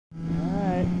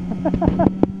It's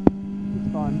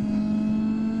fun.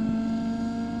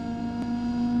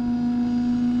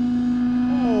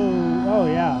 Oh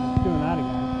yeah, it's doing that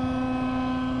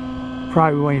again.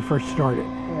 Probably when you first started.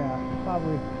 Yeah,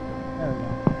 probably. There we go.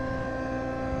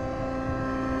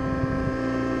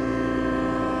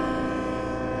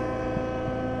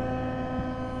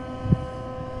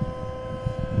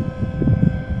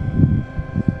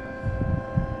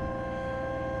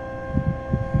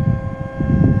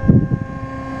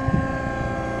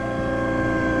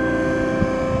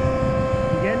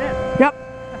 Yep.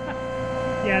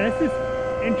 Yeah, this is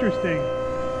interesting.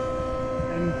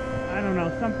 And I don't know,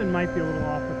 something might be a little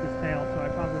off with this tail, so I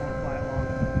probably want to fly it long.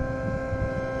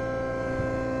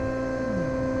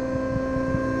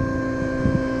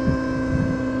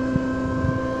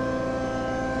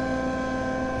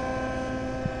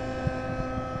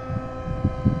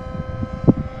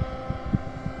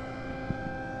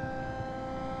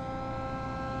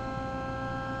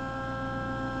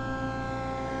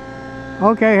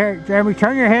 Okay, here, Jeremy,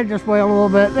 turn your head this way a little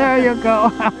bit. There you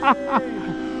go.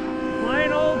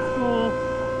 Flying old school,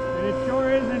 and it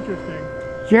sure is interesting.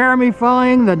 Jeremy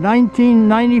flying the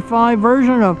 1995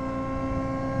 version of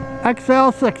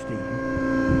Xcell60.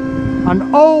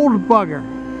 An old bugger.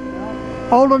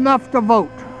 Yep. Old enough to vote.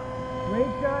 Great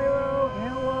gyro,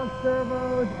 analog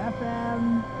servos,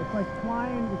 FM. It's like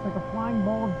flying. It's like a flying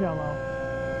bowl of jello.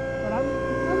 But I'm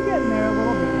getting there a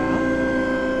little bit now.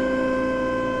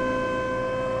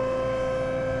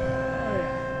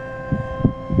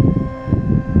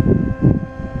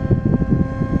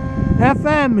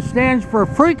 FM stands for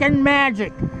freaking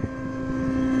magic.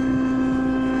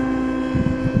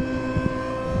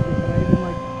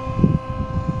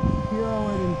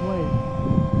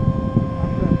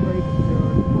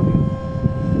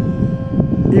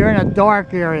 You're in a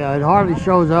dark area. It hardly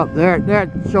shows up. There it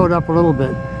showed up a little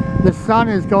bit. The sun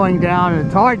is going down and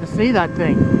it's hard to see that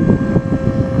thing.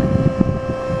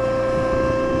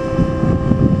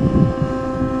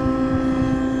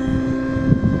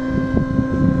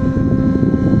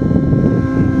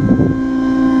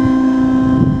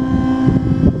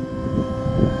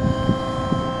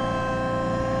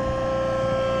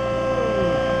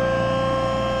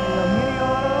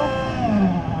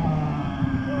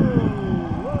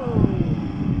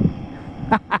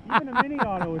 Even a mini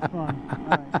auto is fun.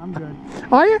 Alright, I'm good.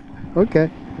 Are you?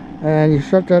 Okay. And you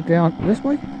shut that down this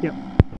way? Yep.